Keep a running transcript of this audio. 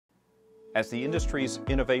As the industry's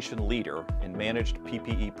innovation leader in managed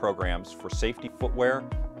PPE programs for safety footwear,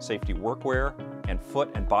 safety workwear, and foot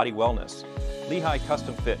and body wellness, Lehigh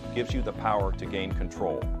CustomFit gives you the power to gain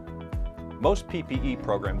control. Most PPE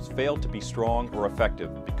programs fail to be strong or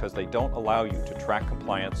effective because they don't allow you to track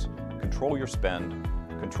compliance, control your spend,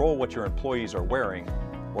 control what your employees are wearing,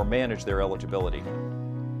 or manage their eligibility.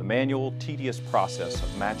 The manual, tedious process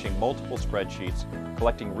of matching multiple spreadsheets,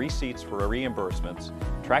 collecting receipts for reimbursements,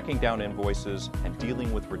 tracking down invoices, and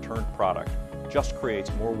dealing with returned product just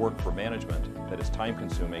creates more work for management that is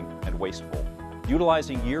time-consuming and wasteful.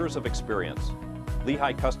 Utilizing years of experience,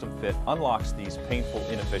 Lehigh CustomFit unlocks these painful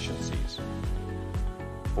inefficiencies.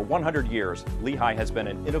 For 100 years, Lehigh has been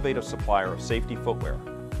an innovative supplier of safety footwear.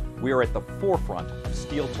 We are at the forefront of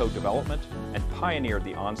steel-toe development and pioneered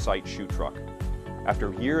the on-site shoe truck.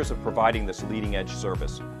 After years of providing this leading-edge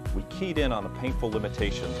service, we keyed in on the painful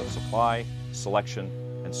limitations of supply, selection,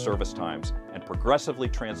 and service times, and progressively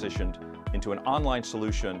transitioned into an online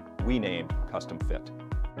solution we named CustomFit.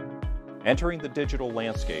 Entering the digital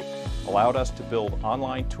landscape allowed us to build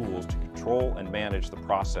online tools to control and manage the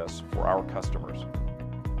process for our customers.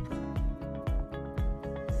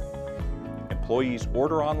 Employees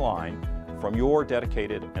order online from your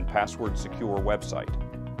dedicated and password-secure website,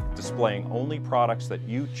 displaying only products that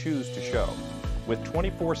you choose to show, with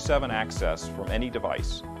 24/7 access from any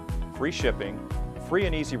device, free shipping, free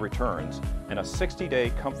and easy returns, and a 60-day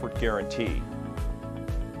comfort guarantee.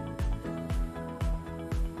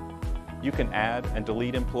 You can add and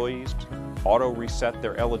delete employees, auto-reset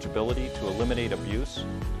their eligibility to eliminate abuse,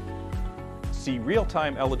 see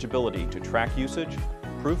real-time eligibility to track usage,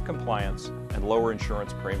 prove compliance, and lower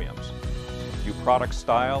insurance premiums, view product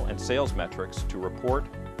style and sales metrics to report,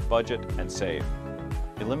 budget, and save,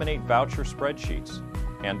 eliminate voucher spreadsheets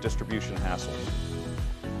and distribution hassles.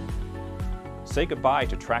 Say goodbye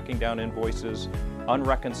to tracking down invoices,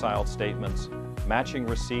 unreconciled statements, matching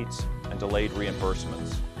receipts, and delayed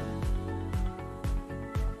reimbursements.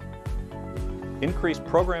 Increase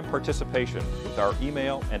program participation with our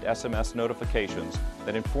email and SMS notifications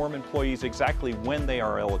that inform employees exactly when they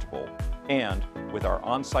are eligible, and with our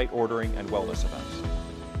on-site ordering and wellness events.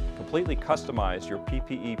 Completely customize your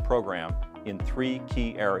PPE program in 3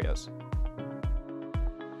 key areas.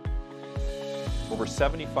 Over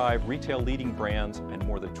 75 retail leading brands and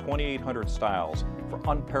more than 2,800 styles for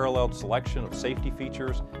unparalleled selection of safety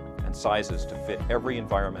features and sizes to fit every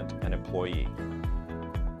environment and employee.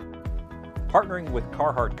 Partnering with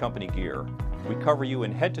Carhartt Company Gear, we cover you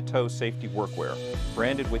in head-to-toe safety workwear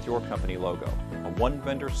branded with your company logo. A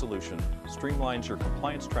one-vendor solution streamlines your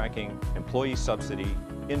compliance tracking, employee subsidy,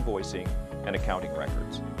 invoicing, and accounting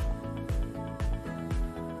records.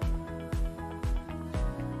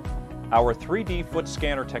 Our 3D foot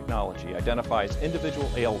scanner technology identifies individual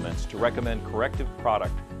ailments to recommend corrective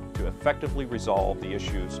product to effectively resolve the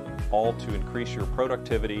issues, all to increase your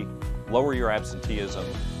productivity, lower your absenteeism,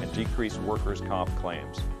 and decrease workers' comp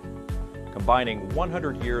claims. Combining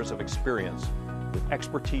 100 years of experience with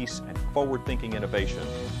expertise and forward-thinking innovation,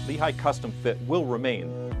 Lehigh CustomFit will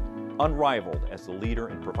remain unrivaled as the leader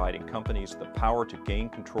in providing companies the power to gain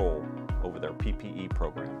control over their PPE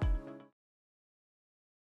program.